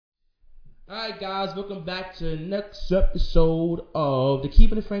Alright guys, welcome back to the next episode of the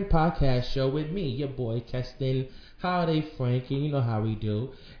Keeping It Frank podcast show with me, your boy Keston Holiday Frank, and you know how we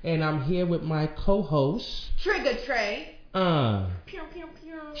do. And I'm here with my co-host Trigger Trey. Pew pew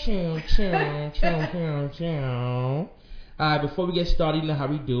pew. Chow chow chow chow chow. Alright, before we get started, you know how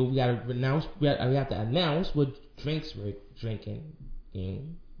we do. We have to announce what drinks we're drinking.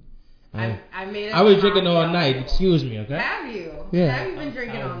 I was drinking all night. Excuse me, okay? Have you? Yeah. Have you been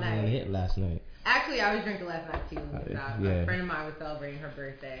drinking all night? I hit last night. Actually, I was drinking last night too. Yeah. A friend of mine was celebrating her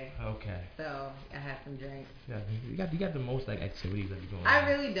birthday. Okay. So I had some drinks. Yeah, you got the most like activities that you're going. I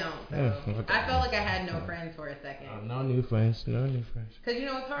really don't. So Okay. I felt like I had no friends for a second. No new friends. Cause you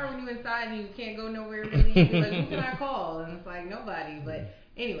know it's hard when you're inside and you can't go nowhere really. You're like, who can I call? And it's like nobody. But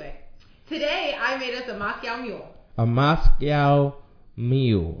anyway, today I made us a Moscow Mule. A Moscow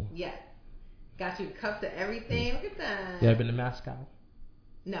Mule. Yes. Got you cups of everything. Look at that. You ever been to Moscow?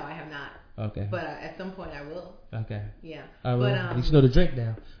 No, I have not. Okay. But at some point I will. Okay. Yeah. But you should know the drink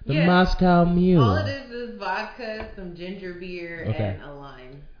now. The yeah. Moscow Mule. All it is vodka, some ginger beer, and a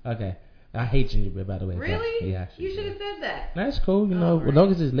lime. Okay. I hate ginger beer, by the way. Really? Yeah. You should have said that. That's cool. You know, right. as long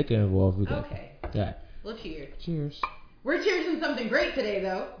as there's liquor involved. Okay. Yeah. Well, cheers. Cheers. We're cheersing something great today,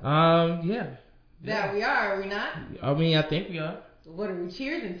 though. Yeah. That we are we not? I mean, I think we are. What are we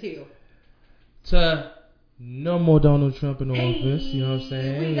cheersing to? To no more Donald Trump in office, you know what I'm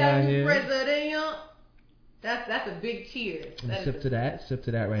saying? We got new president. That's a big cheers. Sip to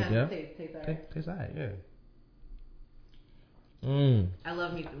that right there. Tastes alright. Tastes alright, yeah. I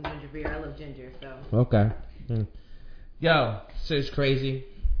love me some ginger beer. I love ginger, so. Okay. Yo, so it's crazy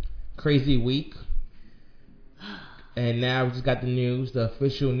week. And now we just got the news, the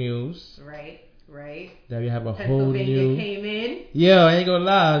official news. Right. That we have a whole new. Pennsylvania came in. Yo, I ain't gonna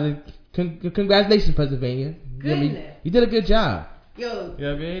lie. Congratulations, Pennsylvania. Goodness. You did a good job. Yo, you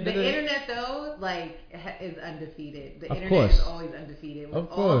know what I mean? the internet though, like, is undefeated. The of internet course. is always undefeated. With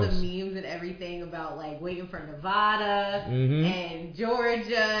all the memes and everything about, like, waiting for Nevada and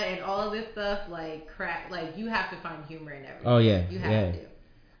Georgia and all of this stuff, like, crap. Like, you have to find humor in everything. Oh, yeah. You have to.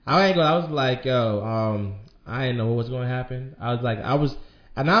 I was like, yo, I didn't know what was going to happen.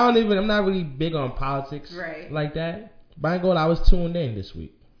 I'm not really big on politics like that. But I ain't gonna lie, I was tuned in this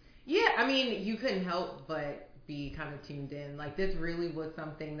week. Yeah, I mean, you couldn't help but be kind of tuned in. Like, this really was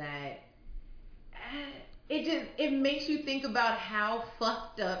something that it makes you think about how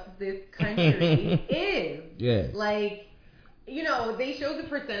fucked up this country is. Yeah. Like, you know, they showed the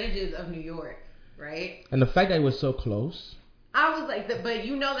percentages of New York, right? And the fact that it was so close. I was like, but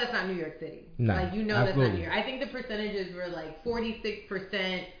you know that's not New York City. No, like, you know absolutely. That's not New York. I think the percentages were like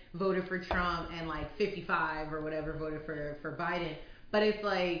 46% voted for Trump and like 55 or whatever voted for Biden. But it's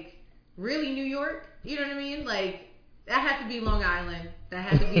like, really New York? You know what I mean? Like, that had to be Long Island. That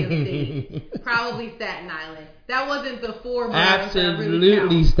had to be a city. Probably Staten Island. That wasn't the four boroughs. Absolutely that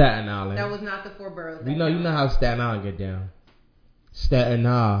really Staten Island. That was not the four boroughs. You know how Staten Island get down. Staten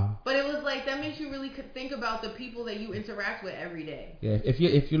Island. But it was like, that makes you really think about the people that you interact with every day. Yeah, if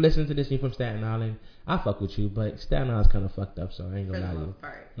you listen to this and you're from Staten Island, I fuck with you, but Staten Island's kind of fucked up, so I ain't gonna lie to you. For the most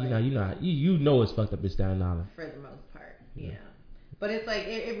part. You know it's fucked up in Staten Island. For the most part, yeah. But it's like,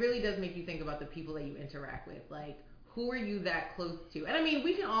 it really does make you think about the people that you interact with. Like, who are you that close to? And I mean,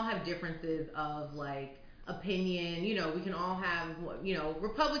 we can all have differences of, like, opinion. You know, we can all have, you know,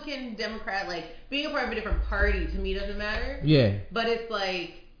 Republican, Democrat, like, being a part of a different party to me doesn't matter. Yeah. But it's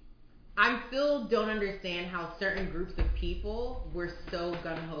like, I still don't understand how certain groups of people were so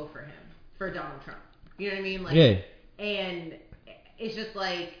gung-ho for Donald Trump. You know what I mean? Like, yeah. And it's just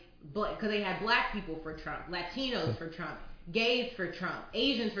like, because they had black people for Trump, Latinos for Trump, gays for Trump,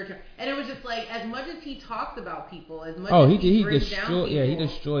 Asians for Trump, and it was just like, as much as he talks about people, as much as he brings down people, he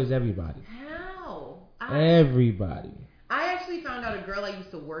destroys everybody. How? Everybody. I actually found out a girl I used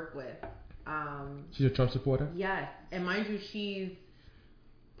to work with. She's a Trump supporter? Yes, and mind you, she's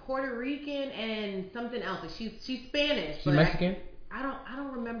Puerto Rican and something else. She's Spanish. She's Mexican? I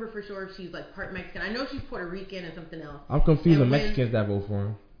don't remember for sure if she's like part Mexican. I know she's Puerto Rican and something else. I'm confused with Mexicans that vote for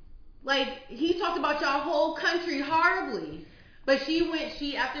him. Like, he talked about y'all whole country horribly. But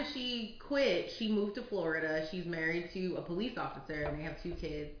after she quit, she moved to Florida. She's married to a police officer and they have 2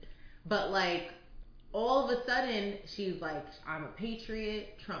 kids. But like, all of a sudden, she's like, I'm a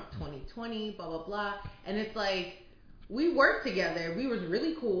patriot, Trump 2020, blah, blah, blah. And it's like, we worked together. We was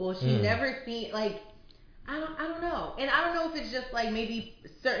really cool. She never seen, like, I don't know. And I don't know if it's just like maybe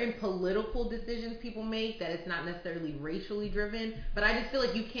certain political decisions people make that it's not necessarily racially driven, but I just feel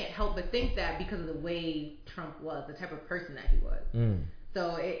like you can't help but think that because of the way Trump was, the type of person that he was.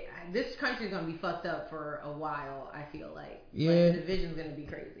 So this country's going to be fucked up for a while, I feel like. Yeah. Like, the division's going to be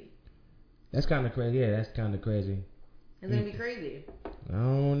crazy. That's kind of crazy. Yeah, that's kind of crazy. It's gonna be crazy. I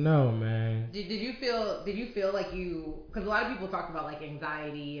don't know, man. Did you feel like you? Because a lot of people talked about like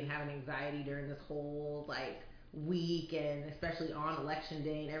anxiety and having anxiety during this whole like week, and especially on election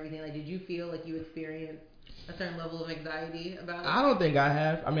day and everything. Like, did you feel like you experienced a certain level of anxiety about it? I don't think I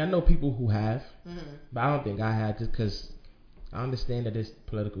have. I mean, I know people who have, Mm-hmm. but I don't think I have, just because I understand that this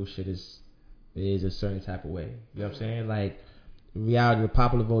political shit is a certain type of way. You know what I'm saying? Like, in reality, the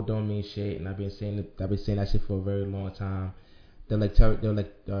popular vote don't mean shit, and I've been saying that shit for a very long time. The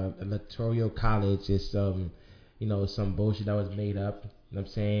electoral college is some bullshit that was made up. You know what I'm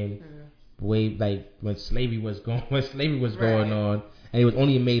saying? Mm-hmm. Way like when slavery was going Right. on, and it was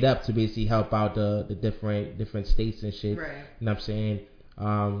only made up to basically help out the different states and shit. Right. You know what I'm saying?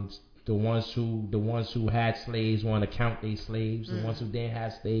 The ones who had slaves want to count their slaves. The ones who didn't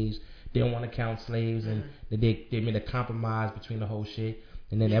have slaves, they don't want to count slaves, and they made a compromise between the whole shit.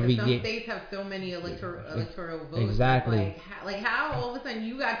 And then every some year, states have so many electoral votes. exactly. Like how all of a sudden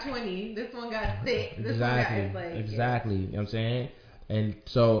you got 20, this one got 6, this exactly, one got like, exactly. You know what I'm saying? And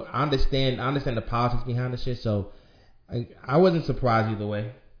so I understand the politics behind the shit. So I wasn't surprised either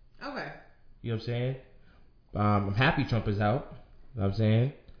way. Okay. You know what I'm saying? I'm happy Trump is out. You know what I'm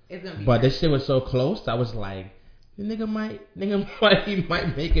saying? It's gonna be. But this shit was so close. I was like, the nigga might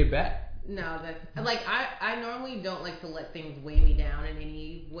make it back. No, that's like I normally don't like to let things weigh me down in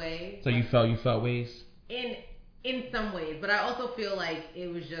any way. So you felt ways? In some ways, but I also feel like it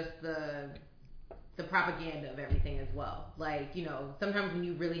was just the propaganda of everything as well. Like, you know, sometimes when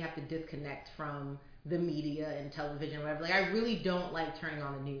you really have to disconnect from the media and television or whatever, like I really don't like turning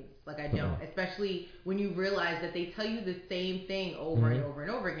on the news. Like I don't, especially when you realize that they tell you the same thing over and over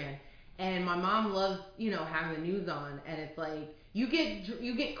and over again. And my mom loves, you know, having the news on, and it's like you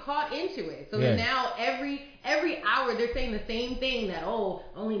get caught into it. So then now every hour they're saying the same thing, that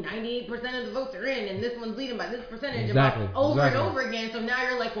only 98% of the votes are in, and this one's leading by this percentage, over and over again. So now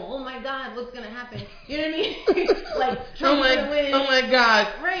you're like, well, oh my God, what's gonna happen? You know what I mean? Like Trump's gonna win. Oh my God.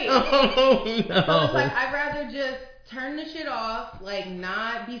 Right. Oh no. So it's like I'd rather just turn the shit off, like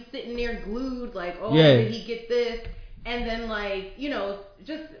not be sitting there glued, like did he get this? And then, like, you know,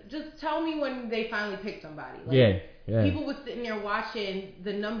 just tell me when they finally pick somebody. Like, people was sitting there watching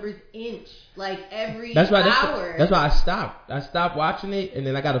the numbers inch, like, every hour. That's why I stopped. I stopped watching it, and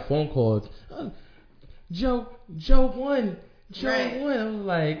then I got a phone call. Joe won. Joe won. I was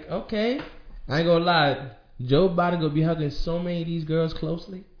like, okay. I ain't gonna lie. Joe Biden gonna be hugging so many of these girls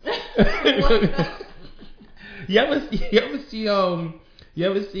closely. You ever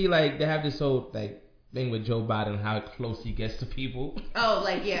see like they have this whole like thing with Joe Biden, how close he gets to people. Oh,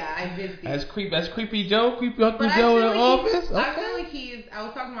 like, yeah, I did see. That's creepy Joe, creepy Uncle Joe in the office. Okay. I feel like I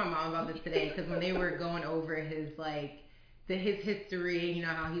was talking to my mom about this today, because when they were going over his history, you know,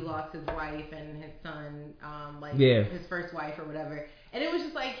 how he lost his wife and his son, his first wife or whatever, and it was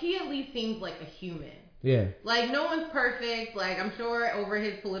just like, he at least seems like a human. Yeah. Like, no one's perfect. Like, I'm sure over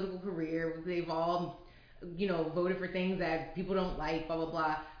his political career, they've all, you know, voted for things that people don't like, blah, blah,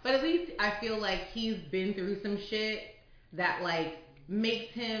 blah. But at least I feel like he's been through some shit that, like,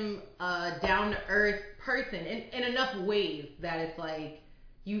 makes him a down-to-earth person in enough ways that it's like,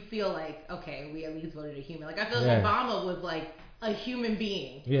 you feel like, okay, we at least voted a human. Like, I feel like Obama was, like, a human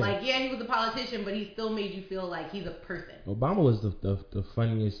being. Yeah. Like, yeah, he was a politician, but he still made you feel like he's a person. Obama was the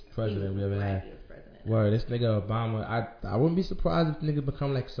funniest president we ever had. Word, this nigga Obama, I wouldn't be surprised if nigga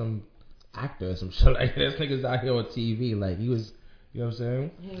become like some actor or some shit like that. This nigga's out here on TV, like he was, you know what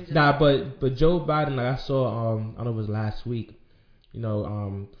I'm saying? Nah, but Joe Biden, like I saw, I don't know if it was last week, you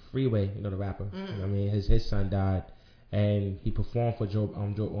know, Freeway, you know, the rapper. Mm-hmm. You know what I mean, his son died, and he performed for Joe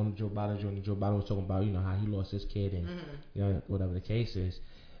Biden. Joe Biden was talking about, you know, how he lost his kid, and you know, whatever the case is.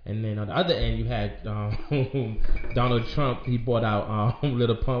 And then on the other end, you had Donald Trump. He brought out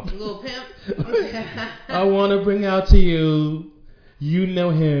Little Pump. Little Pimp. I want to bring out to you. You know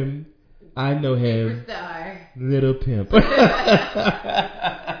him. I know him. Superstar. Little Pimp.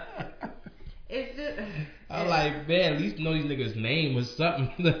 It's just. I'm like, man, at least know these niggas' name or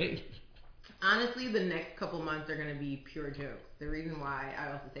something. Like. Honestly, the next couple months are gonna be pure jokes. The reason why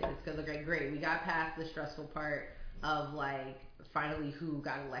I also say this, because okay, great, we got past the stressful part of like finally who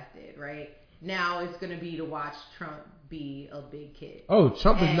got elected, right? Now it's gonna be to watch Trump be a big kid. Oh,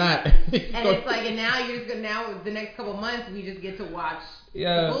 Trump is not. And it's like, and now you're just gonna, now the next couple months we just get to watch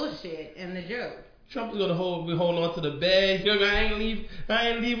the bullshit and the jokes. Trump is gonna hold on to the bed. I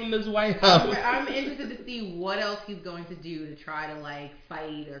ain't leaving this White House. I'm interested to see what else he's going to do to try to like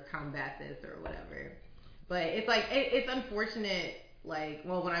fight or combat this or whatever. But it's like it's unfortunate. Like,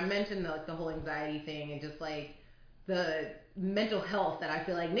 well, when I mentioned the whole anxiety thing and just like the mental health that I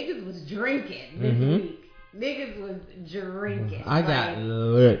feel like niggas was drinking this week. Niggas was drinking. I got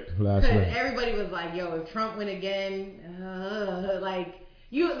lit last week. Everybody was like, yo, if Trump win again, that's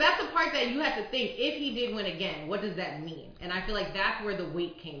the part that you have to think, if he did win again, what does that mean? And I feel like that's where the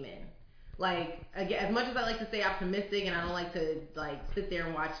weight came in. Like, again, as much as I like to stay optimistic and I don't like to like sit there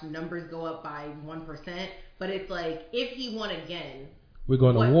and watch numbers go up by 1%, but it's like, if he won again, we're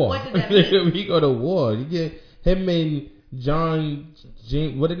going to war. What does that mean? We go to war. You get him and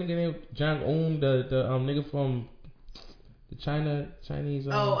what did nigga name? Jong Un, the nigga from the Chinese. Jim.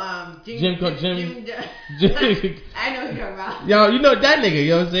 I know who you're talking about. Yo, you know that nigga.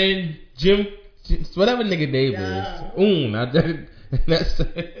 You know what I'm saying? Jim, whatever nigga name is. That's.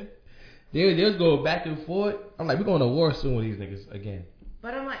 They was going back and forth. I'm like, we're going to war soon with these niggas again.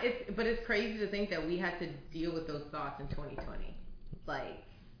 But I'm like, it's crazy to think that we had to deal with those thoughts in 2020. Like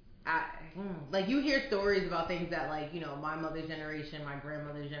you hear stories about things that, like, you know, my mother's generation, my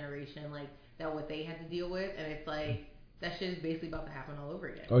grandmother's generation, like that what they had to deal with, and it's like that shit is basically about to happen all over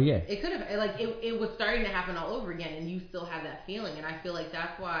again. Oh yeah. It could have, like, it was starting to happen all over again, and you still have that feeling, and I feel like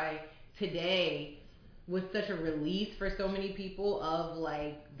that's why today was such a release for so many people of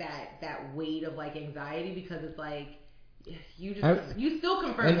like that weight of like anxiety, because it's like you still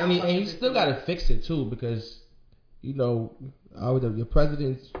confirm and you still got to fix it too, because you know your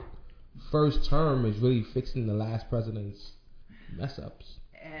president's first term is really fixing the last president's mess ups,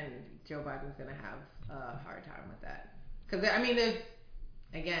 and Joe Biden's gonna have a hard time with that, because I mean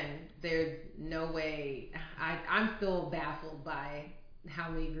there's no way. I'm still baffled by how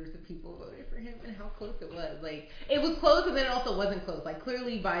many groups of people voted for him and how close it was. Like, it was close, and then it also wasn't close. Like,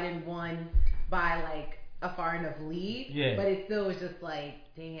 clearly Biden won by like a far enough lead, but it still was just like,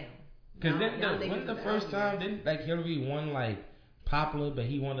 damn. Because when the first time didn't like Hillary won like popular, but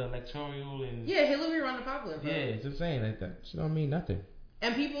he won the electoral, and Hillary won the popular vote. Yeah, it's insane. Like that shit don't mean nothing.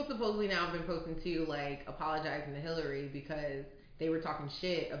 And people supposedly now have been posting too, like apologizing to Hillary because they were talking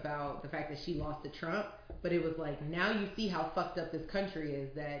shit about the fact that she lost to Trump, but it was like, now you see how fucked up this country is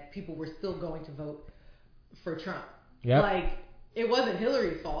that people were still going to vote for Trump. Yep. Like, it wasn't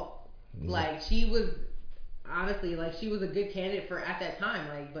Hillary's fault. Like, she was, honestly, like, she was a good candidate for at that time.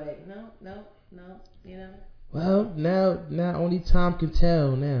 Like, but no, you know. Well, now only time can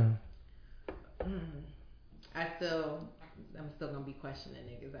tell now. I'm still gonna be questioning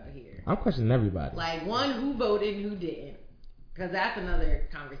niggas out here. I'm questioning everybody. Like, one, who voted and who didn't. Because that's another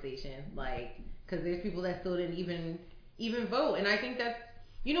conversation. Like, because there's people that still didn't even vote. And I think that's,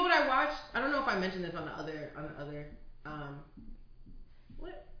 you know what I watched? I don't know if I mentioned this on the other,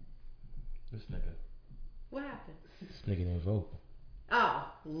 what? This nigga. What happened? This nigga didn't vote.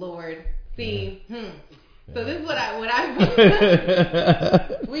 Oh, Lord. See, Yeah. So this is what I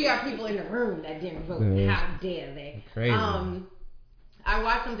we got people in the room that didn't vote. Yeah. How dare they? Crazy. I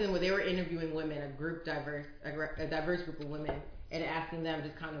watched something where they were interviewing women, a diverse group of women, and asking them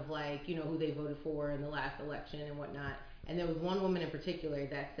just kind of like, you know, who they voted for in the last election and whatnot. And there was one woman in particular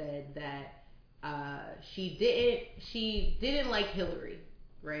that said that she didn't like Hillary,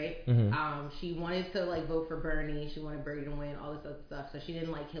 right? Mm-hmm. She wanted to like vote for Bernie. She wanted Bernie to win, all this other stuff. So she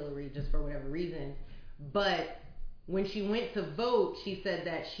didn't like Hillary just for whatever reason. But when she went to vote, she said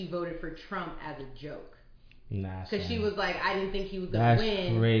that she voted for Trump as a joke. Because she was like, I didn't think he was going to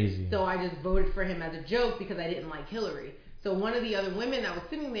win. Crazy. So I just voted for him as a joke because I didn't like Hillary. So one of the other women that was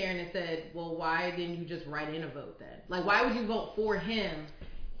sitting there and it said, well, why didn't you just write in a vote then? Like, why would you vote for him?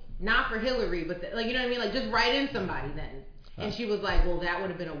 Not for Hillary, but like, you know what I mean? Like, just write in somebody then. And she was like, well, that would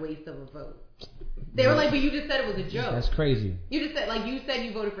have been a waste of a vote. They were like, but you just said it was a joke. That's crazy. You just said, like, you said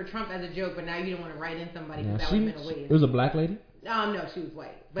you voted for Trump as a joke, but now you don't want to write in somebody because that would have been a waste. It was a black lady? No, she was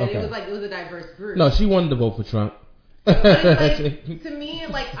white. But it was a diverse group. No, she wanted to vote for Trump. But like, to me,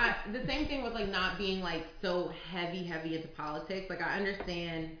 like, the same thing with like not being like so heavy into politics. Like, I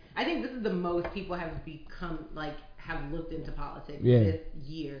understand. I think this is the most people have become like have looked into politics this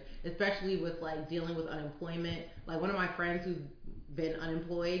year, especially with like dealing with unemployment. Like, one of my friends who's been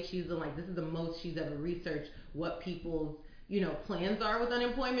unemployed, she's been like, this is the most she's ever researched what people's, you know, plans are with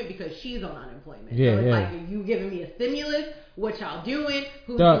unemployment because she's on unemployment. So it's like, are you giving me a stimulus? What y'all doing?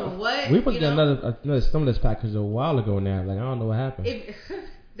 Who's doing what? We put another stimulus package a while ago now. Like, I don't know what happened.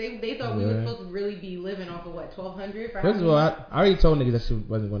 They thought we were supposed to really be living off of what, $1,200? First of all, I already told niggas that shit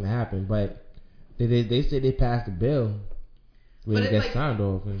wasn't going to happen, but they said they passed the bill. We didn't get signed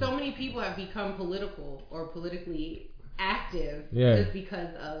off. So many people have become political or politically active just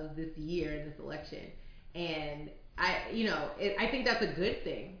because of this year and this election. And I think that's a good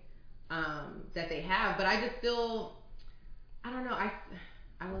thing that they have, but I just still, I don't know. I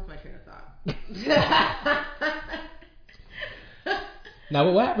lost my train of thought.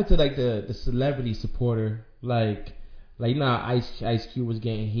 Now, what happened to like the celebrity supporter? Like you know, how Ice Cube was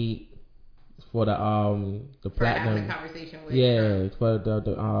getting heat for the For having platinum. a conversation with Yeah, Trump. for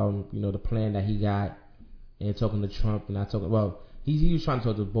the you know, the plan that he got, and talking to Trump and not talking. Well, he was trying to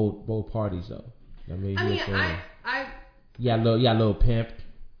talk to both parties though. I mean, I yeah, little pimp.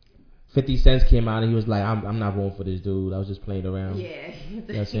 50 Cent came out and he was like, I'm not voting for this dude. I was just playing around. yeah. You know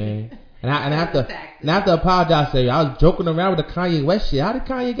what I'm saying? And I have to apologize to you. I was joking around with the Kanye West shit. How did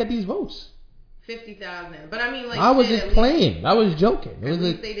Kanye get these votes? 50,000. But I mean, like, I was just playing. I was joking. At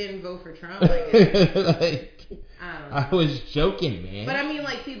least they didn't vote for Trump. I guess. Like, I don't know. I was joking, man. But I mean,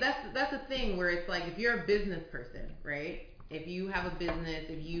 like, see, that's the thing where it's like, if you're a business person, right? If you have a business,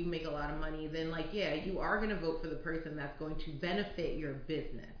 if you make a lot of money, then like, yeah, you are going to vote for the person that's going to benefit your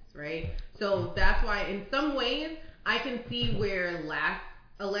business, right? So that's why, in some ways, I can see where last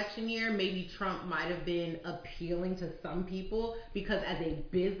election year, maybe Trump might have been appealing to some people because as a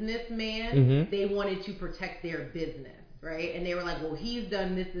businessman, they wanted to protect their business, right? And they were like, well, he's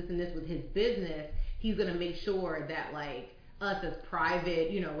done this, and this with his business. He's going to make sure that, like, us as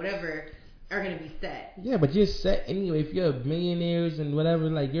private, you know, whatever, are going to be set. Yeah, but you're set anyway. If you're millionaires and whatever,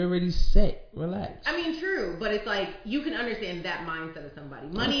 like, you're already set. Relax. I mean, true, but it's like, you can understand that mindset of somebody.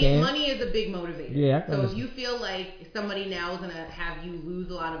 Money is a big motivator. Yeah, so if you feel like somebody now is going to have you lose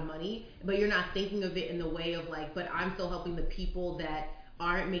a lot of money, but you're not thinking of it in the way of like, but I'm still helping the people that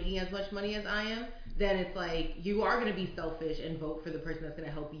aren't making as much money as I am, then it's like, you are going to be selfish and vote for the person that's going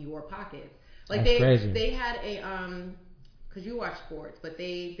to help your pockets. Like, they had a, because you watch sports, but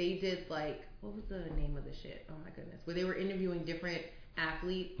they did, like, what was the name of the shit? Oh my goodness. Where they were interviewing different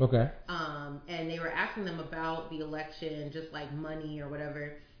athletes. Okay. And they were asking them about the election, just like money or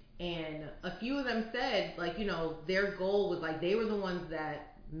whatever. And a few of them said, like, you know, their goal was like, they were the ones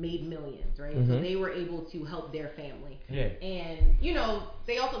that made millions, right? So they were able to help their family. Yeah. And, you know,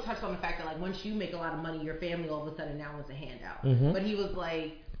 they also touched on the fact that, like, once you make a lot of money, your family all of a sudden now wants a handout. But he was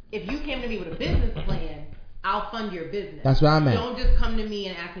like, if you came to me with a business plan, I'll fund your business. That's what I'm at. Don't just come to me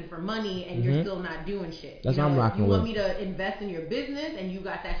and ask me for money and you're still not doing shit. That's what I'm rocking with. You want me to invest in your business and you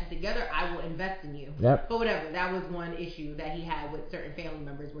got that shit together, I will invest in you. Yep. But whatever, that was one issue that he had with certain family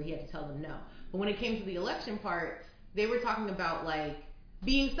members where he had to tell them no. But when it came to the election part, they were talking about, like,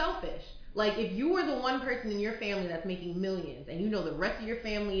 being selfish. Like, if you were the one person in your family that's making millions and you know the rest of your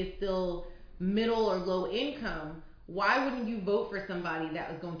family is still middle or low income, why wouldn't you vote for somebody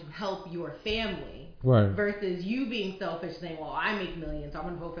that was going to help your family? Right. Versus you being selfish, saying, well, I make millions, so I'm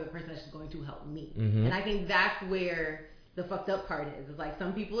going to vote for the person that's going to help me. And I think that's where the fucked up part is. It's like,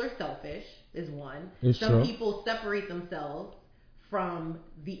 some people are selfish, is one. Some people separate themselves from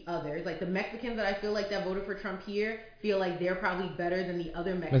the others. Like, the Mexicans that I feel like that voted for Trump here feel like they're probably better than the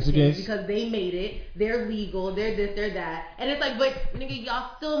other Mexicans because they made it. They're legal. They're this, they're that. And it's like, but nigga,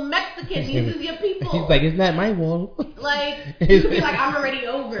 y'all still Mexican. These is your people. He's like, isn't that my wall? Like, you could be like, I'm already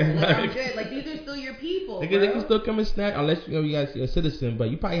over. Like, I'm good. Like, these are still your people. Because they can still come and snatch, unless you guys are a citizen,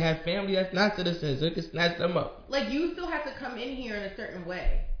 but you probably have family that's not citizens, so they can snatch them up. Like, you still have to come in here in a certain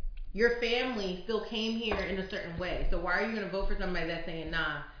way. Your family still came here in a certain way. So why are you going to vote for somebody that's saying,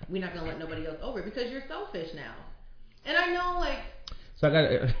 nah, we're not going to let nobody else over? Because you're selfish now. And I know, like... So I got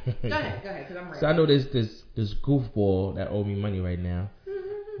Go ahead, because I'm right. So I know this goofball that owe me money right now.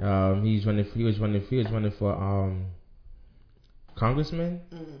 He was running for congressman,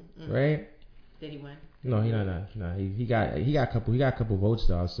 right? Did he win? No, he not. No, he got a couple votes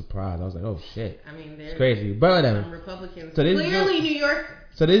though. I was surprised. I was like, oh shit. I mean, it's crazy, but whatever. Some Republicans. So Clearly, New York.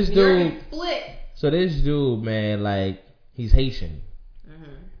 So this dude split. So this dude, man, like, he's Haitian.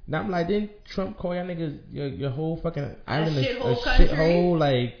 Now I'm like, didn't Trump call y'all niggas your whole fucking island a shithole,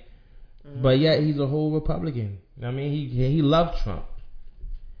 like? But yet he's a whole Republican. I mean, he loved Trump.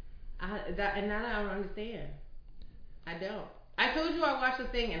 That I don't understand. I don't. I told you I watched the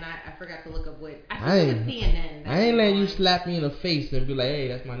thing and I forgot to look up what. I think it was CNN. I ain't letting you slap me in the face and be like, hey,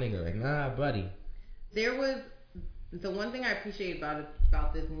 that's my nigga. Like, nah, buddy. There was the one thing I appreciate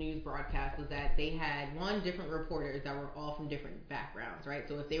about this news broadcast was that they had different reporters that were all from different backgrounds, right?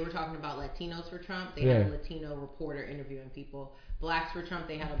 So if they were talking about Latinos for Trump, they had a Latino reporter interviewing people. Blacks for Trump,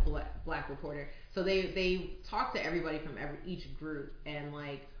 they had a black reporter. So they talked to everybody from each group and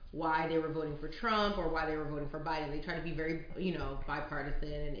like why they were voting for Trump or why they were voting for Biden. They try to be very,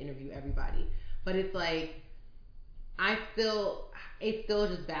 bipartisan and interview everybody. But it's like, it still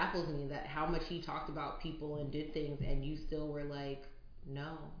just baffles me that how much he talked about people and did things and you still were like,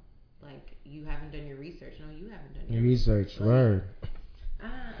 no, like you haven't done your research. No, you haven't done your research. Word.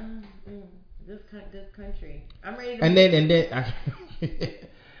 This country. I'm ready to. And then,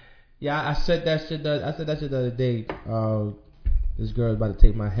 yeah, I said that shit the other day. this girl's about to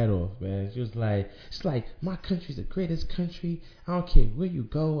take my head off, man. She was like, it's like, my country's the greatest country. I don't care where you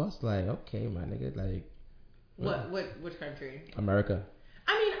go. I was like, okay, my nigga, like. Which country? America.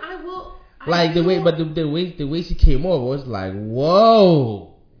 I mean, I will. Like the way she came over was like,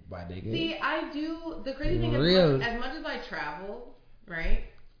 whoa, my nigga. See, I do. The crazy thing is, as much as I travel, right?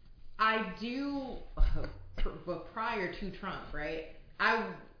 I do. But prior to Trump, right? I've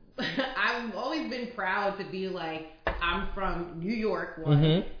always been proud to be like, I'm from New York, one,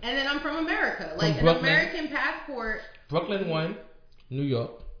 and then I'm from America, like an American passport. Brooklyn, one, New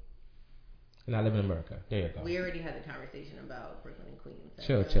York, and I live in America. There you go. We already had the conversation about Brooklyn and Queens.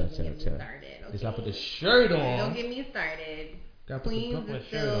 So chill. Just I put the shirt on. Don't get me started. Queens is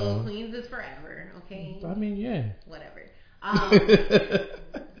Queens is forever. Okay. I mean, yeah. Whatever.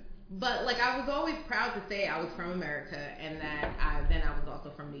 But like I was always proud to say I was from America and that I was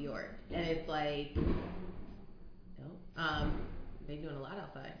also from New York. And it's like, they doing a lot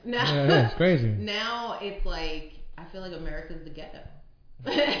outside. Now, yeah, it's crazy. Now it's like I feel like America's the ghetto.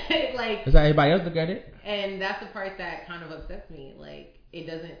 Like is that everybody else look at it? And that's the part that kind of upsets me. Like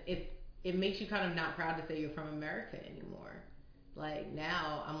it makes you kind of not proud to say you're from America anymore. Like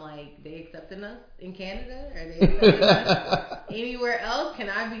now I'm like, they accepting us in Canada? Are they accepting us anywhere else? Can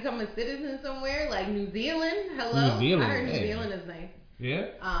I become a citizen somewhere like New Zealand? Hello? New Zealand, I heard New Zealand is nice. Yeah.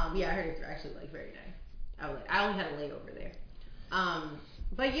 Yeah, I heard it's actually like very nice. I only had a layover there.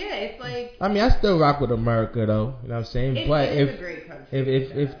 But yeah, it's like. I mean, I still rock with America though. You know what I'm saying? But it's a great country.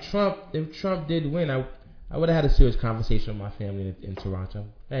 If Trump did win, I would have had a serious conversation with my family in Toronto.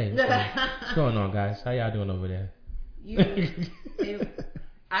 Hey, what's going on, guys? How y'all doing over there?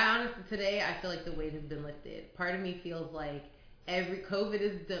 I honestly today I feel like the weight has been lifted. Part of me feels like COVID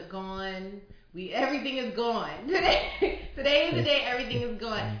is gone. Everything is gone. Today is the day everything is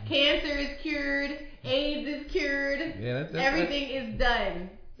gone. Cancer is cured. AIDS is cured. Yeah, everything is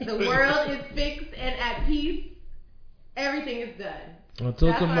done. The world is fixed and at peace. Everything is done. That's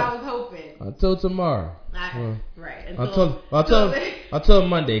what I was hoping. Until tomorrow. Right. Until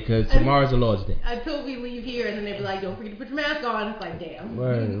Monday, because tomorrow's the Lord's Day. Until we leave here, and then they be like, "Don't forget to put your mask on." It's like, damn.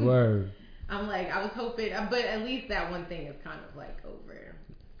 Word. I'm like, I was hoping, but at least that one thing is kind of like over.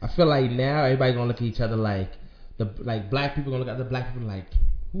 I feel like now everybody's gonna look at each other like black people gonna look at other black people like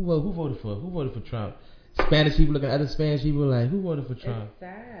who voted for Trump. Spanish people looking at other Spanish people like who voted for Trump. It's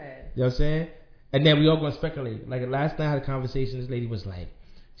sad. You know what I'm saying? And then we all gonna speculate. Like last night I had a conversation. This lady was like,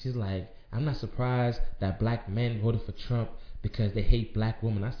 she's like, I'm not surprised that black men voted for Trump because they hate black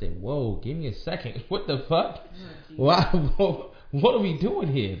women. I said, whoa, give me a second. What the fuck? Why? What are we doing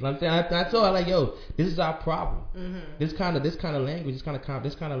here? You know what I'm saying? I told her like, yo, this is our problem. Mm-hmm. This kind of language,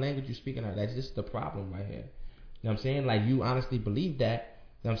 this kind of language you're speaking of. This is the problem right here. You know what I'm saying? Like you honestly believe that.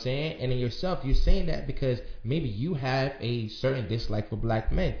 You know what I'm saying? And in yourself, you're saying that because maybe you have a certain dislike for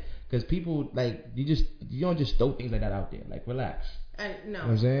black men. Because people like you don't just throw things like that out there. Like relax. No, you know what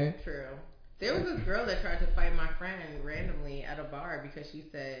I'm saying? True. There was this girl that tried to fight my friend randomly at a bar because she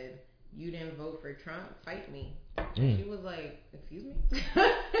said, "You didn't vote for Trump. Fight me." She was like, "Excuse me,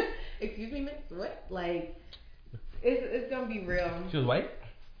 excuse me, miss. What? Like, it's gonna be real." She was white.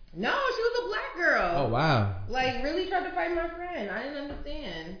 No, she was a black girl. Oh wow! Like really tried to fight my friend. I didn't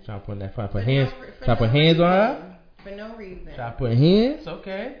understand. Try to put hands on her for no reason. Try to put hands.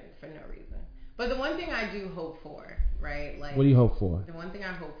 Okay. For no reason. But the one thing I do hope for, right? Like, what do you hope for? The one thing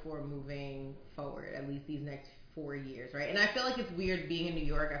I hope for moving forward, at least these next 4 years, right? And I feel like it's weird being in New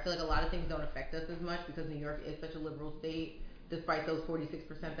York. I feel like a lot of things don't affect us as much because New York is such a liberal state, despite those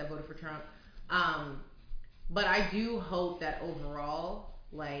 46% that voted for Trump. But I do hope that overall,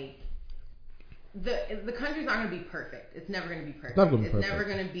 like, the country's not going to be perfect. It's never going to be perfect. It's never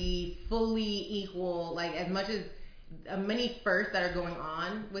going to be fully equal. Like, as much as many firsts that are going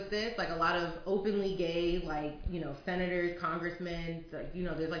on with this, like a lot of openly gay, like, you know, senators, congressmen, like, you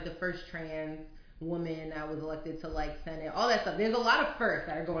know, there's like the first trans woman that was elected to like Senate, all that stuff. There's a lot of firsts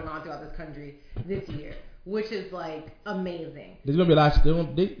that are going on throughout this country this year, which is like amazing. There's gonna be a lot.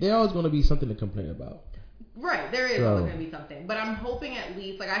 There's always gonna be something to complain about. Right, there is always gonna be something, but I'm hoping at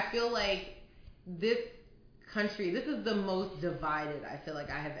least, like, I feel like this country, this is the most divided I feel like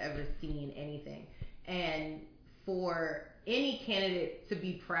I have ever seen anything, and for any candidate to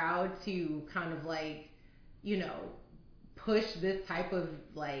be proud to kind of like, you know, push this type of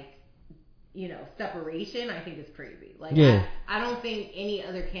like, you know, separation, I think is crazy. Like, yeah. I don't think any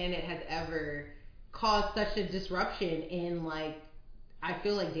other candidate has ever caused such a disruption in, like, I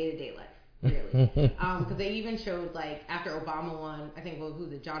feel like day-to-day life, really. Because they even showed, like, after Obama won, I think, well, who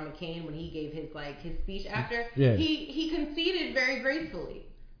was it, John McCain, when he gave his, like, his speech after, he conceded very gracefully.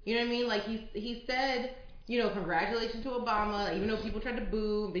 You know what I mean? Like, he said, congratulations to Obama, even though people tried to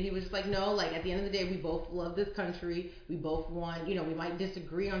boo, but he was just like, no, like, at the end of the day, we both love this country. We both want, we might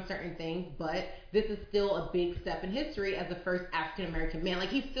disagree on certain things, but this is still a big step in history as the first African-American man. Like,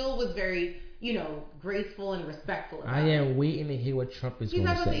 he still was very, graceful and respectful about I am waiting to hear what Trump is going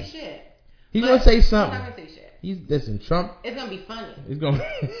to say. He's not going to say shit. He's going to say something. He's not going to say shit. Listen, Trump. It's going to be funny. He's going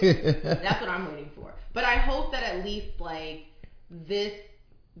That's what I'm waiting for. But I hope that at least, like, this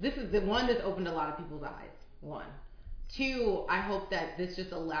is the one that's opened a lot of people's eyes. One. Two, I hope that this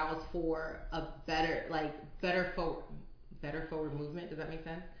just allows for a better forward movement. Does that make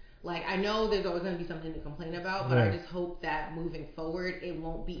sense? Like, I know there's always going to be something to complain about, but right. I just hope that moving forward, it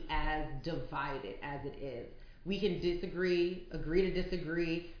won't be as divided as it is. We can disagree, agree to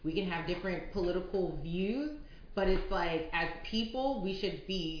disagree. We can have different political views, but it's like, as people, we should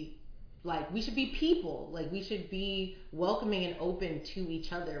be people. Like, we should be welcoming and open to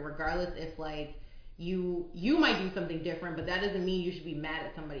each other, regardless if, like, you might do something different, but that doesn't mean you should be mad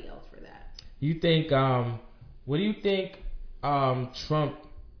at somebody else for that. You think, what do you think Trump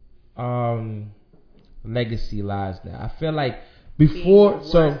legacy lies now? I feel like before,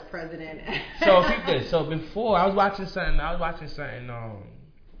 being the worst president. So before I was watching something,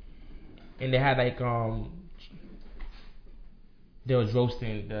 and they had like they was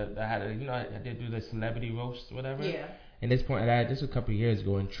roasting they do the celebrity roast or whatever. Yeah. And this point, this was a couple of years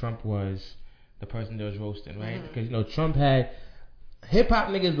ago, and Trump was the person that was roasting, right? Mm-hmm. Because Trump had hip hop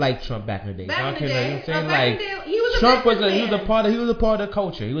niggas like Trump back in the day. Back in the day, you know what I'm saying? back in the day, he was a Trump was he was a part of the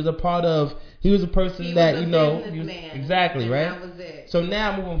culture. He was a person exactly, and right? That was it. So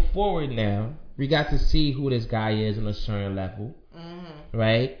now moving forward, we got to see who this guy is on a certain level,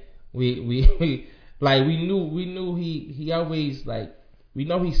 right? We knew he always, like, we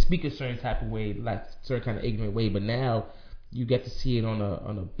know he speak a certain type of way, like certain kind of ignorant way, but now you get to see it on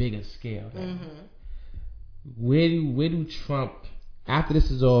a bigger scale. Where do Trump, after this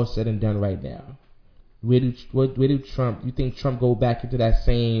is all said and done right now, where do Trump, you think Trump go back into that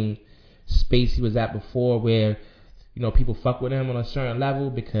same space he was at before, where people fuck with him on a certain level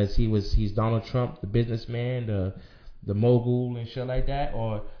because he's Donald Trump, the businessman, the mogul and shit like that,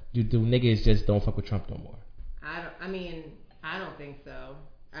 or do niggas just don't fuck with Trump no more? I don't think so.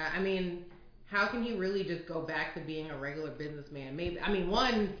 How can he really just go back to being a regular businessman? Maybe.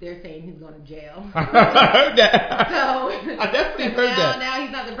 One, they're saying he's going to jail. I heard that. So I definitely heard that. Now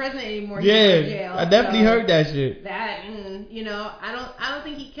he's not the president anymore. Yeah, he's going to jail. I definitely heard that shit. That, I don't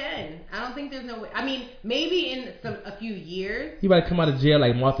think he can. I don't think there's no way. Maybe in a few years. He might come out of jail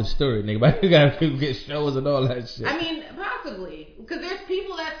like Martha Stewart, nigga. But you gotta get shows and all that shit. Possibly, because there's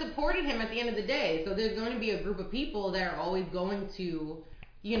people that supported him at the end of the day. So there's going to be a group of people that are always going to,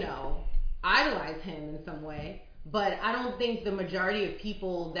 idolize him in some way. But I don't think the majority of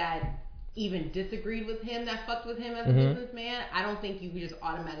people that even disagreed with him, that fucked with him as a businessman, I don't think you can just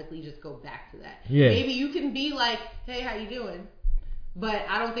automatically just go back to that. Yeah. Maybe you can be like, hey, how you doing? But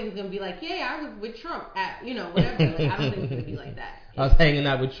I don't think it's going to be like, yeah, I was with Trump at, whatever. Like, I don't think it's going to be like that. I was hanging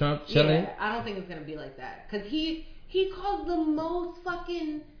out with Trump, chilling. Yeah, I don't think it's going to be like that. Because he caused the most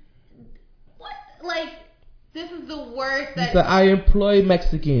fucking, this is the worst. I employ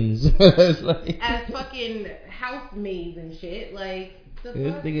Mexicans. As fucking housemaids and shit. Like, this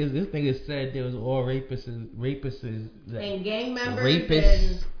nigga said there was all rapists and gang members.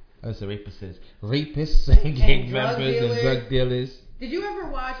 Rapists and gang members and drug dealers. Did you ever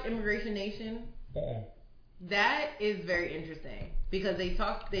watch Immigration Nation? That is very interesting because they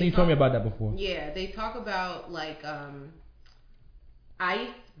talk. You told me about that before. Yeah, they talk about ICE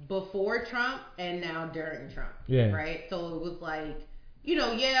before Trump and now during Trump. Yeah. Right. So it was like,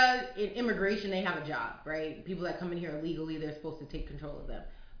 in immigration they have a job, right? People that come in here illegally, they're supposed to take control of them.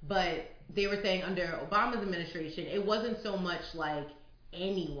 But they were saying under Obama's administration, it wasn't so much like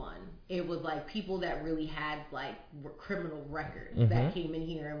anyone. It was like people that really had criminal records that came in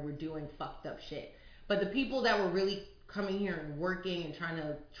here and were doing fucked up shit. But the people that were really coming here and working and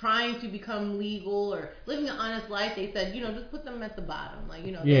trying to become legal or living an honest life, they said, just put them at the bottom. That's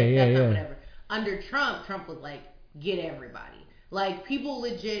not whatever. Under Trump was like, get everybody. Like, people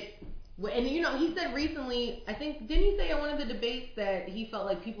legit, and he said recently, I think, didn't he say at one of the debates that he felt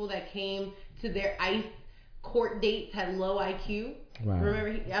like people that came to their ICE court dates had low IQ? Wow.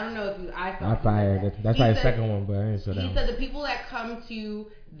 Remember, I don't know if I fired. That's my second one, but I didn't say that. He said the people that come to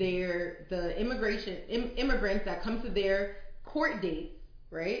the immigrants that come to their court dates,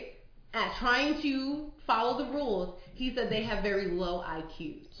 right, at trying to follow the rules, he said they have very low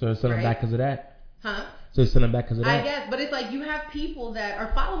IQs. So they're sending back because of that? Huh? So they're sending back because of that? I guess, but it's like you have people that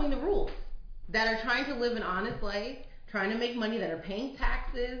are following the rules, that are trying to live an honest life, trying to make money, that are paying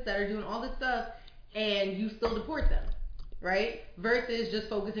taxes, that are doing all this stuff, and you still deport them, right? Versus just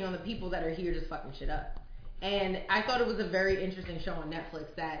focusing on the people that are here just fucking shit up. And I thought it was a very interesting show on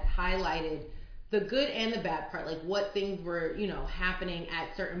Netflix that highlighted the good and the bad part, like what things were, happening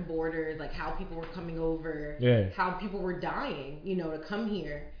at certain borders, like how people were coming over, how people were dying, to come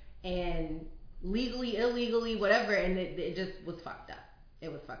here, and legally, illegally, whatever, and it just was fucked up.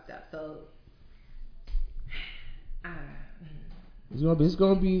 It was fucked up. So, It's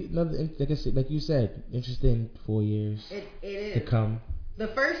gonna be another, like you said, interesting 4 years. It is to come. The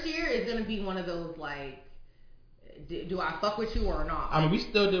first year is gonna be one of those like, do I fuck with you or not? I mean, we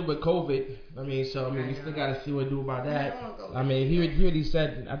still did with COVID. We still gotta see what to do about that. He already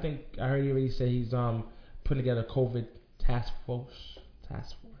said. I think I heard he already said he's putting together a COVID task force.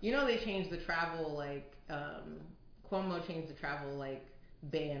 They changed the travel, like Cuomo changed the travel like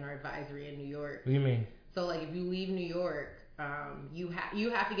ban or advisory in New York. What do you mean? So like if you leave New York, you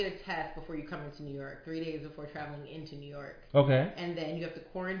have to get a test before you come into New York, 3 days before traveling into New York. Okay. And then you have to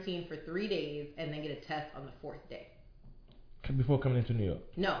quarantine for 3 days and then get a test on the 4th day. Before coming into New York?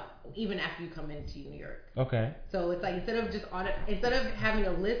 No, even after you come into New York. Okay. So it's like instead of having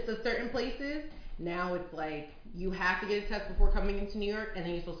a list of certain places, now it's like you have to get a test before coming into New York, and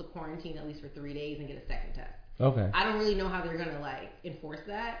then you're supposed to quarantine at least for 3 days and get a second test. Okay. I don't really know how they're gonna like enforce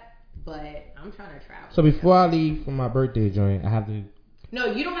that, but I'm trying to travel. So before I leave for my birthday joint, I have to. No,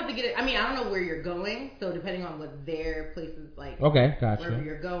 you don't have to get it. I mean, I don't know where you're going, so depending on what their places like. Okay, gotcha. Wherever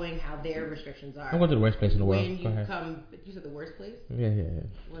you're going, how their restrictions are. I'm going to the worst place in the world. When you come, you said the worst place? Yeah.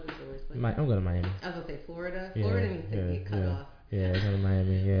 What is the worst place? I'm going to Miami. I was going to say Florida. Florida needs to get cut off. Yeah, I'm going to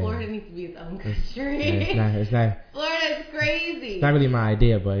Miami. Yeah. Florida needs to be its own country. It's not. Florida's crazy. It's not really my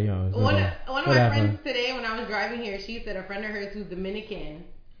idea, but One of my friends today, when I was driving here, she said a friend of hers who's Dominican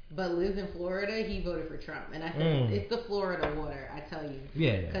but lives in Florida, he voted for Trump. And I said, it's the Florida water, I tell you.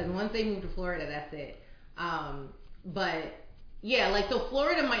 Yeah. Because once they move to Florida, that's it. But, yeah, like, so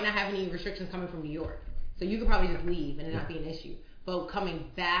Florida might not have any restrictions coming from New York. So you could probably just leave and it not be an issue. But coming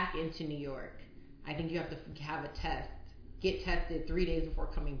back into New York, I think you have to have a test. Get tested 3 days before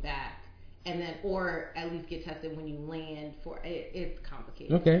coming back. And then, or at least get tested when you land it's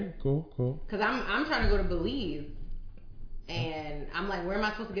complicated. Okay, cool. Because I'm trying to go to Belize. And I'm like, where am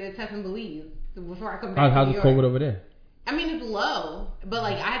I supposed to get a test in Belize before I come back? How's the COVID over there? I mean, it's low, but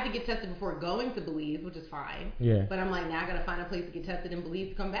like I have to get tested before going to Belize, which is fine. Yeah. But I'm like, now I gotta find a place to get tested in Belize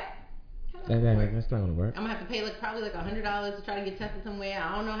to come back. That's not gonna work. I'm gonna have to pay probably $100 to try to get tested somewhere.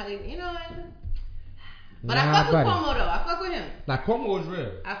 I don't know how to, But I fuck with Cuomo though. I fuck with him. Now Cuomo is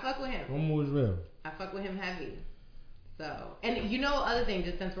real. I fuck with him. Cuomo is real. I fuck with him heavy. So, and other thing,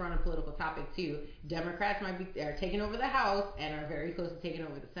 just since we're on a political topic too, Democrats are taking over the House and are very close to taking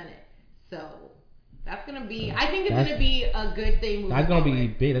over the Senate. So that's gonna be, I think it's gonna be a good thing. That's gonna be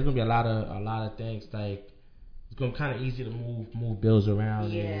big. There's gonna be a lot of things like it's gonna be kind of easy to move bills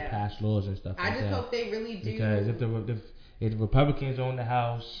around and pass laws and stuff. I just hope they really do. Because if the Republicans own the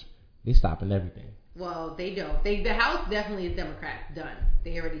House, they stopping everything. Well, they don't. The House definitely is Democrat. Done.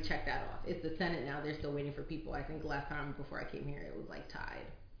 They already checked that off. It's the Senate now. They're still waiting for people. I think last time before I came here, it was like tied.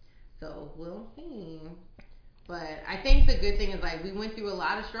 So we'll see. But I think the good thing is like we went through a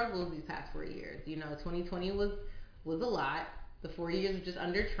lot of struggles these past 4 years. 2020 was a lot. The 4 years just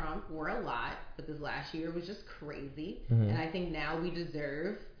under Trump were a lot, but this last year was just crazy. Mm-hmm. And I think now we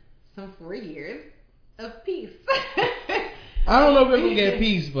deserve some 4 years of peace. I don't know if we're gonna get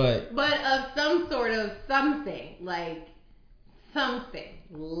peace, but of some sort of something, like something,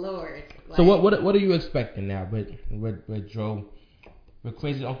 Lord. Like, so what are you expecting now with Joe, with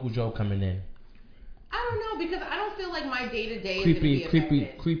crazy Uncle Joe coming in? I don't know, because I don't feel like my day to day is gonna be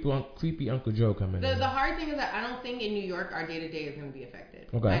affected. Creepy Uncle Joe coming in. The hard thing is that I don't think in New York our day to day is gonna be affected.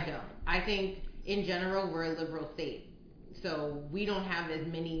 Okay. I don't. I think in general we're a liberal state, so we don't have as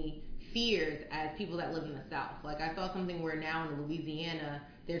many fears as people that live in the South. Like I saw something where now in Louisiana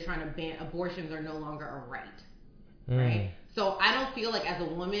they're trying to ban abortions are no longer a right. Right? So I don't feel like as a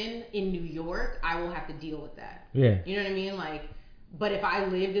woman in New York I will have to deal with that. Yeah. You know what I mean? Like, but if I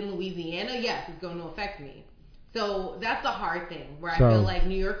lived in Louisiana, yes, it's going to affect me. So that's the hard thing where I feel like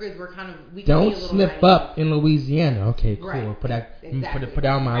New Yorkers we don't slip up in Louisiana. Okay, cool. Right. Put that exactly. put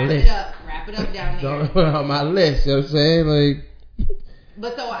down my list. Wrap it up down there. Don't put it on my list. You know what I'm saying? Like.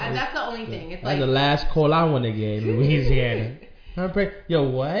 But so that's the only thing. It's that's like the last call I want to get in Louisiana. Yo,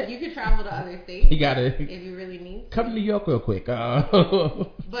 what? You can travel to other states. You gotta if you really need. To. Come to New York real quick. But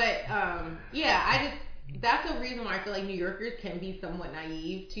that's the reason why I feel like New Yorkers can be somewhat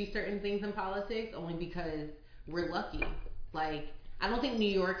naive to certain things in politics, only because we're lucky. Like I don't think New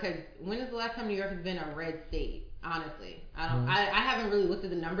York has. When is the last time New York has been a red state? Honestly, I don't. I haven't really looked at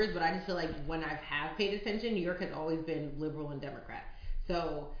the numbers, but I just feel like when I have paid attention, New York has always been liberal and Democrat,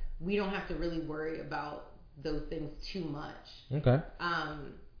 so we don't have to really worry about those things too much. Okay.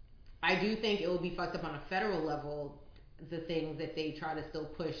 I do think it will be fucked up on a federal level, the things that they try to still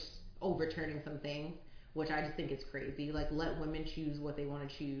push overturning some things, which I just think is crazy. Like, let women choose what they want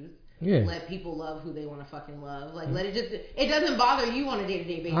to choose. Yeah. Let people love who they want to fucking love. Like, let it just, it doesn't bother you on a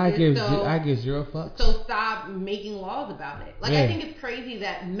day-to-day basis. I give zero fucks. So stop making laws about it. Like, yeah. I think it's crazy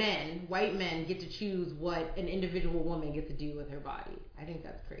that white men get to choose what an individual woman gets to do with her body. I think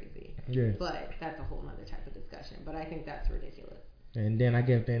that's crazy. Yeah. But that's a whole other type of discussion. But I think that's ridiculous. And then I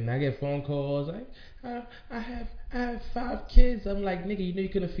get phone calls like, I have 5 kids. I'm like, nigga, you know you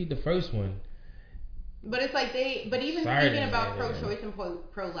couldn't feed the first one. But it's like even thinking about pro-choice and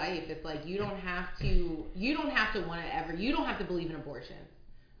pro-life, it's like you don't have to believe in abortion,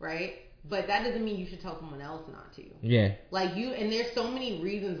 right? But that doesn't mean you should tell someone else not to. Yeah. Like and there's so many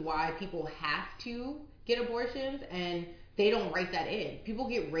reasons why people have to get abortions, and they don't write that in. People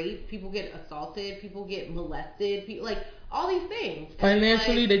get raped, people get assaulted, people get molested, like all these things.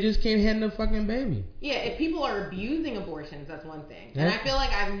 Financially, they just can't handle the fucking baby. Yeah, if people are abusing abortions, that's one thing. And I feel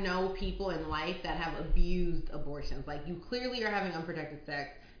like I know people in life that have abused abortions. Like, you clearly are having unprotected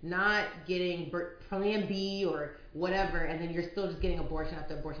sex, not getting Plan B or whatever, and then you're still just getting abortion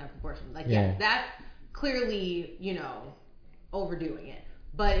after abortion after abortion. Like, yes, that's clearly, overdoing it.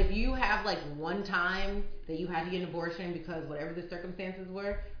 But if you have, like, one time that you had to get an abortion because whatever the circumstances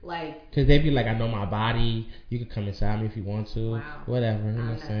were, like... Because they'd be like, I know my body. You can come inside me if you want to. Wow. Whatever. I'm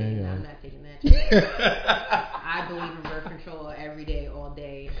not taking that chance. I believe in birth control every day, all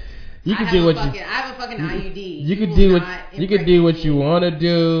day. You can do what I have a fucking IUD. You can do what you want to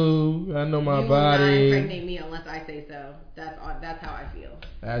do. I know my body. You will not impregnate me unless I say so. That's how I feel.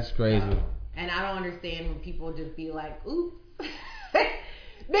 That's crazy. And I don't understand when people just be like, oops.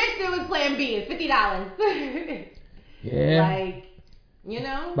 Bitch, there was Plan B. It's $50. Yeah. Like,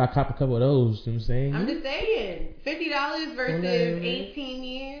 Buy a couple of those, you know what I'm saying? I'm just saying. $50 versus 18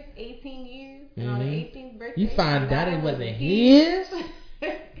 years. 18 years. And on the 18th birthday. You find out it wasn't his?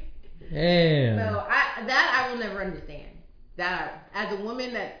 Damn. So, I will never understand. That, as a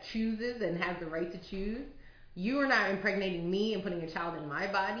woman that chooses and has the right to choose, you are not impregnating me and putting a child in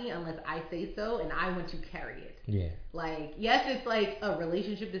my body unless I say so and I want to carry it. Yeah. Like, yes, it's like a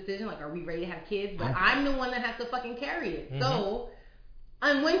relationship decision. Like, are we ready to have kids? But I'm the one that has to fucking carry it. Mm-hmm. So,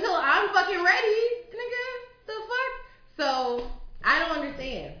 until I'm fucking ready, nigga, the fuck? So, I don't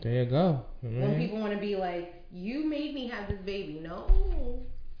understand. There you go. Mm-hmm. When people want to be like, you made me have this baby. No,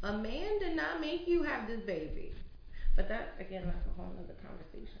 a man did not make you have this baby. But that, again, that's a whole other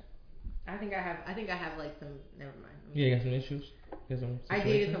conversation. I think I have like some. Never mind. Yeah, you got some issues. I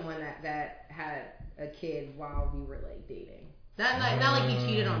dated someone that had a kid while we were like dating. Not like he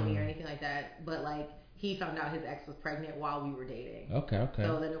cheated on me or anything like that, but like he found out his ex was pregnant while we were dating. Okay.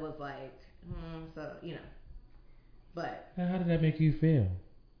 So then it was like, But how did that make you feel?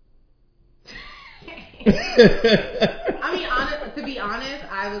 I mean, to be honest,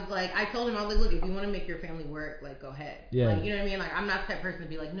 I told him, I was like, look, if you want to make your family work, like, go ahead. Yeah. Like, you know what I mean? Like, I'm not the type of person to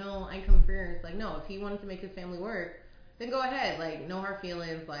be like, no, I come first. Like, no, if he wanted to make his family work, then go ahead. Like, no hard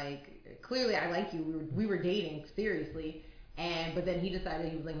feelings. Like, clearly I like you. We were dating, seriously. But then he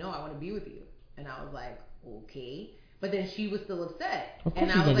decided, he was like, no, I want to be with you. And I was like, okay. But then she was still upset. Of course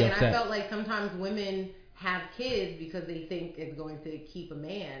And I was like, upset. I felt like sometimes women have kids because they think it's going to keep a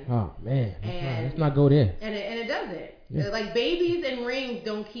man. Oh man, let's not go there. And it doesn't. Yeah. Like, babies and rings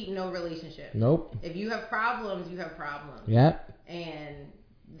don't keep no relationship. Nope. If you have problems, you have problems. Yep. And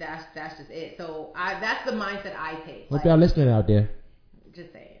that's just it. So that's the mindset I take. Hope y'all listening out there.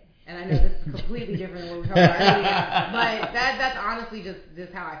 Just saying. And I know this is completely different than what we were talking about earlier, but that's honestly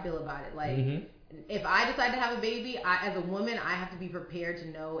just how I feel about it. Like. Mm-hmm. If I decide to have a baby, as a woman, I have to be prepared to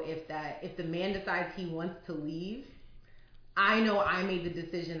know if the man decides he wants to leave, I know I made the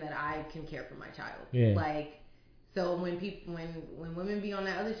decision that I can care for my child. Yeah. Like, so when women be on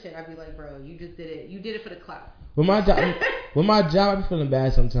that other shit, I'd be like, bro, you just did it. You did it for the clout. With my job, I be feeling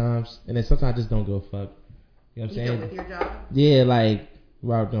bad sometimes, and then sometimes I just don't give a fuck. You know what I'm saying? With your job? Yeah, like,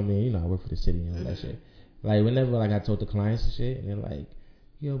 well, I mean, I work for the city and all that shit. Like, whenever I told the clients and shit, and they're like,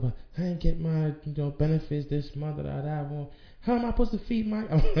 yo, but I ain't get my benefits this month or that. How am I supposed to feed my...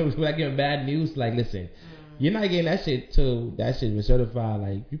 When I get bad news, like, listen, you're not getting that shit till that shit was certified.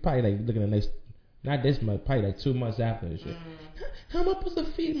 Like, you probably like looking at the next... Not this month, probably like 2 months after this shit. How am I supposed to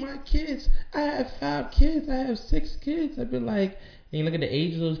feed my kids? I have 5 kids. I have 6 kids. I'd be like... And you look at the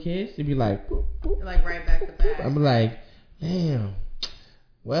age of those kids, it'd be like... Boop, boop. Like right back to back. I'd be like, damn.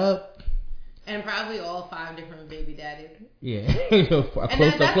 Well... And probably all 5 different baby daddies. Yeah. That's the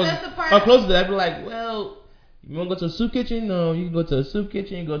part. Or close to that, I'd be like, well, you want to go to a soup kitchen? No, you can go to a soup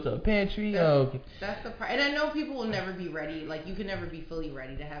kitchen, go to a pantry. That's the part. And I know people will never be ready. Like, you can never be fully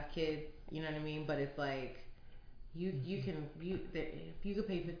ready to have kids. You know what I mean? But it's like, if you could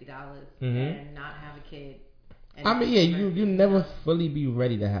pay $50 and not have a kid. I mean, yeah, you never fully be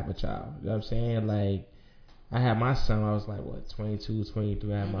ready to have a child. You know what I'm saying? Like, I had my son, I was like, 22,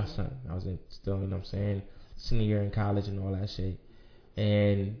 23, I had my son. I was still, you know what I'm saying, senior year in college and all that shit.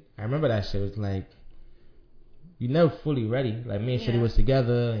 And I remember that shit was like, you never fully ready. Like, me and Shitty was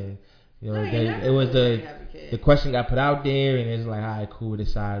together, and, you know, it was the question got put out there, and it's like, all right, cool,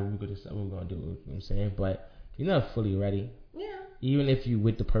 decide what we're going to do, you know what I'm saying? But you're never fully ready. Yeah. Even if you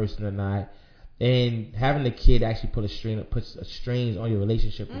with the person or not. And having the kid actually puts strains on your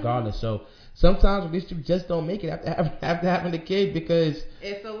relationship regardless. So sometimes relationships just don't make it after having the kid because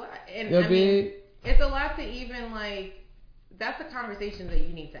it's a lot. And you know, I mean, it's a lot to even like. That's a conversation that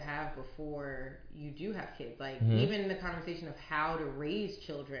you need to have before you do have kids. Like even the conversation of how to raise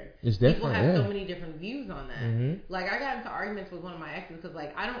children. It's different. People have so many different views on that. Like I got into arguments with one of my exes because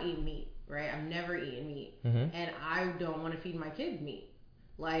like I don't eat meat, right? I've never eaten meat, and I don't want to feed my kids meat.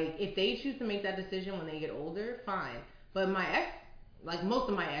 Like, if they choose to make that decision when they get older, fine. But my ex, like, most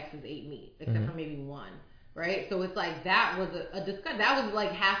of my exes ate meat, except for maybe one, right? So it's like, that was a discussion. That was,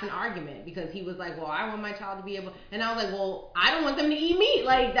 like, half an argument, because he was like, well, I want my child to be able, and I was like, well, I don't want them to eat meat.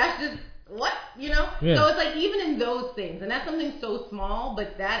 Like, that's just, what? You know? Yeah. So it's like, even in those things, and that's something so small,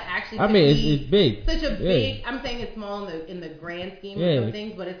 but that actually it's big. Such a big, I'm saying it's small in the grand scheme of some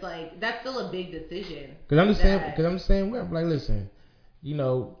things, but it's like, that's still a big decision. Because I'm saying, I'm like, listen, you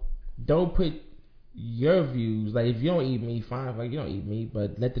know, don't put your views, like, if you don't eat meat, fine, like, you don't eat meat,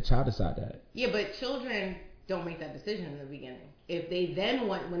 but let the child decide that. Yeah, but children don't make that decision in the beginning. If they then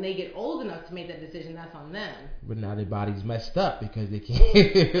when they get old enough to make that decision, that's on them. But now their body's messed up because they can't.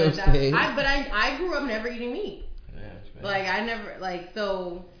 I grew up never eating meat. Yeah, like, I never, like,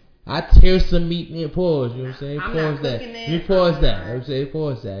 so... I tear some meat and pause, you know what I'm saying? I'm pause not that. Cooking it. You pause that. I'm saying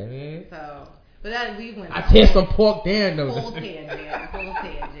pause that, man. So... But that we went. I tear some pork down though. Full tangent.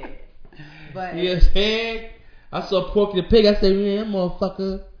 But you know what I'm saying? I saw Porky the Pig. I said, man,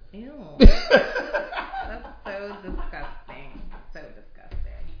 motherfucker. Ew. That's so disgusting. So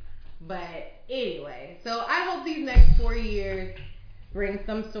disgusting. But anyway, so I hope these next 4 years bring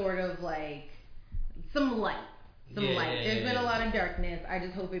some sort of like some light. Light. There's been a lot of darkness. I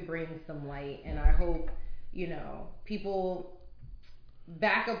just hope it brings some light, and I hope, you know, people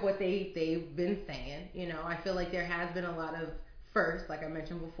back up what they've been saying. You know, I feel like there has been a lot of firsts, like I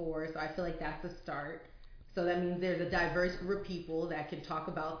mentioned before, so I feel like that's a start. So that means there's a diverse group of people that can talk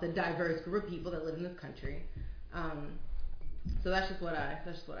about the diverse group of people that live in this country. So that's just what I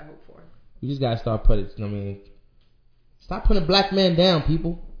hope for. You just gotta start stop putting black men down,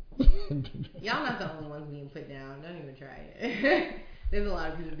 people. Y'all not the only ones being put down. Don't even try it. There's a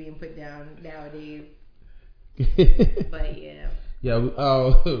lot of people being put down nowadays. But yeah. Yeah.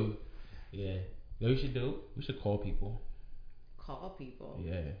 Yeah. No, we should call people. Call people.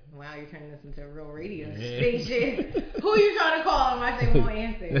 Yeah. Wow, you're turning this into a real radio station. Who are you trying to call? And I say won't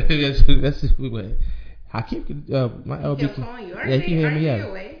answer. That's just way. Hakeem, my LB. He's calling you. Yeah, he hear me.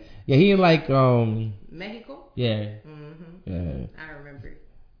 Yeah, he in like Mexico. Yeah. Yeah. I remember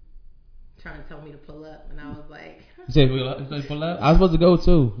trying to tell me to pull up, and I was like. You said pull up? I was supposed to go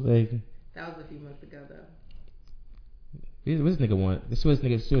too. Like. That was a few months ago, though. What's this nigga want? This was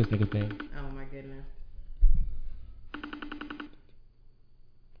nigga thing. Oh my goodness.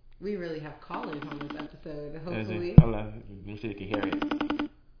 We really have callers on this episode. Hopefully. Hold on. Let me see if you can hear it.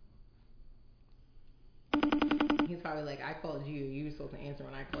 He's probably like, I called you. You were supposed to answer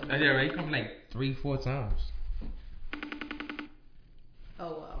when I called you. Yeah, right. He come like 3-4 times.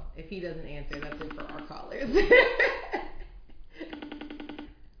 Oh well. If he doesn't answer, that's it for our callers.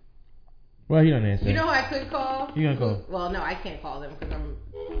 Well, he don't answer. You know who I could call? You gonna call? Well, no, I can't call them because I'm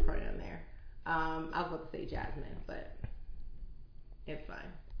recording on there. I was about to say Jasmine, but it's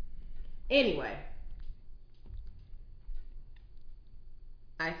fine. Anyway,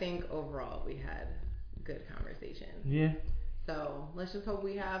 I think overall we had good conversation. Yeah. So let's just hope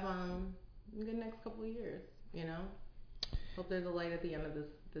we have a good next couple of years. You know, hope there's a light at the end of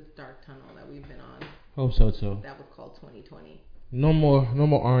this dark tunnel that we've been on. Hope so too. That was called 2020. No more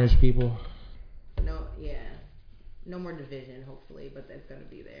orange people. No more division, hopefully, but that's gonna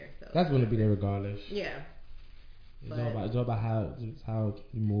be there. So that's gonna be there regardless. Yeah. It's all about how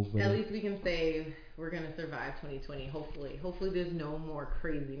you move with at least we can say we're gonna survive 2020. Hopefully there's no more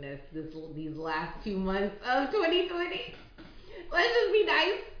craziness these last 2 months of 2020. Let's just be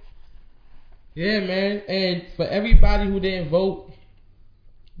nice. Yeah, man. And for everybody who didn't vote,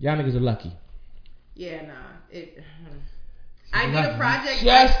 y'all niggas are lucky. Yeah, nah. I did a project.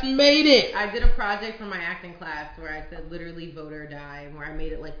 Just made it. I did a project for my acting class where I said literally vote or die, and where I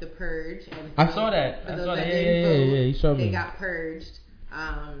made it like the purge. And I saw that. For I those saw that that. didn't vote, You showed me. They got purged.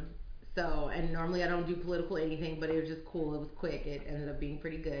 And normally I don't do political anything, but it was just cool. It was quick. It ended up being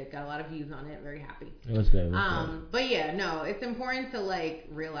pretty good. Got a lot of views on it. Very happy. It was good. Good. But yeah, no, it's important to like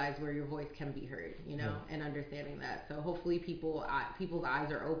realize where your voice can be heard, you know, and understanding that. So hopefully people's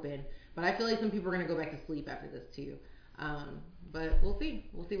eyes are open. But I feel like some people are gonna go back to sleep after this too. But we'll see.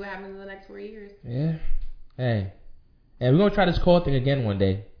 We'll see what happens in the next 4 years. Yeah. Hey, we're gonna try this call thing again one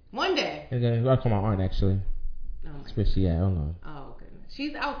day. One day. I'll call my aunt actually. Oh my God. Where she at? Hold on. Oh goodness.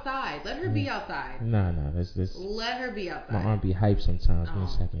 She's outside. Let her be outside. Nah. This. Let her be outside. My aunt be hyped sometimes. Give me a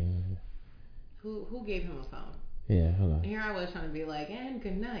second. Who gave him a phone? Yeah, hold on. Here I was trying to be like, and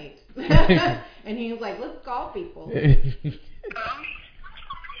good night. And he was like, let's call people.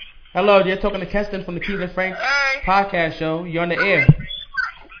 Hello, you're talking to Keston from the Keith and Frank podcast show. You're on the air.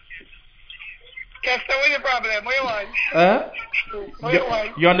 Keston, what's your problem? What you want? What you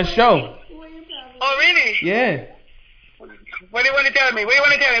want? You're on the show. Oh, really? Yeah. What do you want to tell me? What do you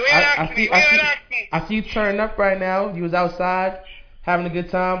want to tell me? What do you want to ask me? What do you want to ask me? I see you turning up right now. You was outside having a good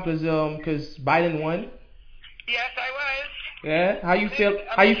time because Biden won. Yes, I was. Yeah. How you feel?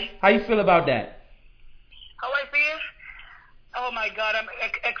 How you feel about that? How I feel? Oh my God, I'm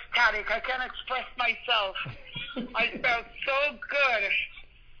ecstatic. I can't express myself. I felt so good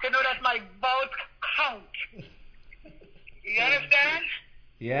to know that my vote count. You understand?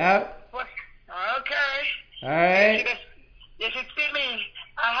 Yeah. Okay. All right. You should see me.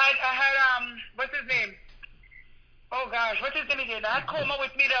 I had what's his name? Oh gosh, what's his name again? I had Como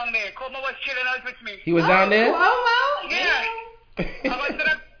with me down there. Como was chilling out with me. He was down there? Como? Yeah.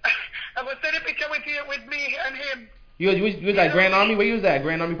 I was taking a picture with me and him. You was at Grand Army? Where you was at?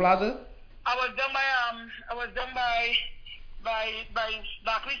 Grand Army Plaza? I was done by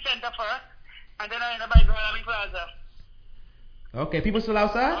Barclays Center first, and then I ended up by Grand Army Plaza. Okay, people still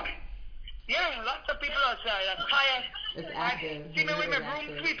outside? Yeah, lots of people outside. I'm tired. It's active. See me with my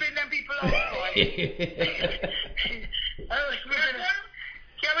broom sweeping them people outside. I was sweeping.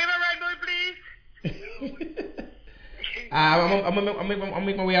 Can we have a ride, boy, please? I'm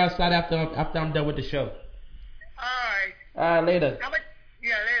make my way outside after I'm done with the show. Alright. Later. How much?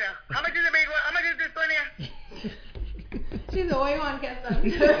 Yeah, later. How much is the big one? How much is this one here? She's a way on, Keston.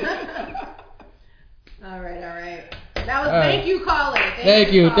 All right. That was thank you, caller.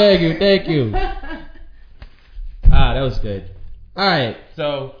 Thank you. That was good. All right.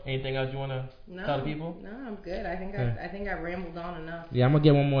 So, anything else you want to tell the people? No, I'm good. I think I rambled on enough. Yeah, I'm gonna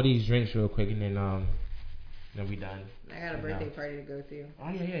get one more of these drinks real quick, and then we done. I got a birthday party to go to. Oh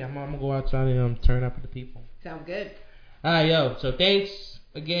yeah. I'm gonna go outside and turn up with the people. Sounds good. All right, yo. So thanks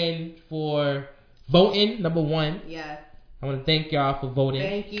again for voting. Number 1. Yes. I want to thank y'all for voting.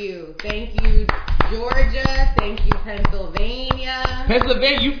 Thank you, Georgia. Thank you, Pennsylvania.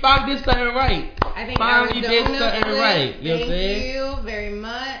 You finally did something right. I think finally Arizona did something right. You know what I'm saying? Thank you very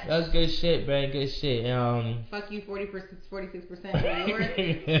much. That's good shit, man. Good shit. Fuck you, 46% New York.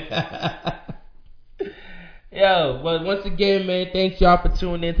 Yo, but once again, man, thank y'all for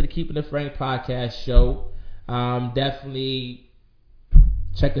tuning in to the Keeping It Frank podcast show. Definitely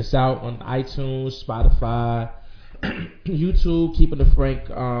check us out on iTunes, Spotify, YouTube, Keeping It Frank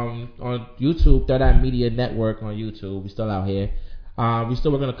on YouTube, Third Eye Media Network on YouTube. We're still out here. We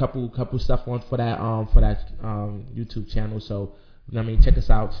still working on a couple stuff for that YouTube channel. So check us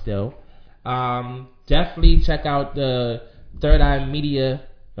out still. Definitely check out the Third Eye Media.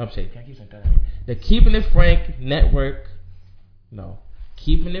 No, I'm saying, can I keep saying Third Eye? The Keeping It Frank Network. No,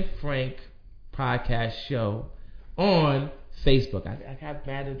 Keeping It Frank podcast show on Facebook. I got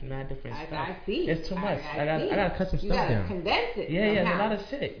mad different stuff. I see. It's too much. I gotta cut some stuff down. You gotta condense it. Yeah, there's a lot of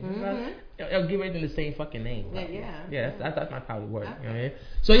shit. I'll give everything the same fucking name. Yeah. That's my probably work. Okay. You know what I mean?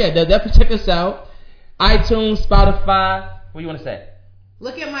 So yeah, definitely check us out. iTunes, Spotify. What do you want to say?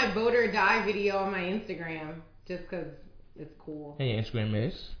 Look at my vote or die video on my Instagram, just because it's cool. Hey, your Instagram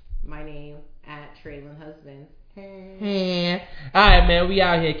is? My name, @Traylon Husbands. Hey. All right, man. We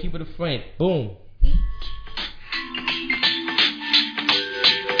out here. Keep it a friend. Boom.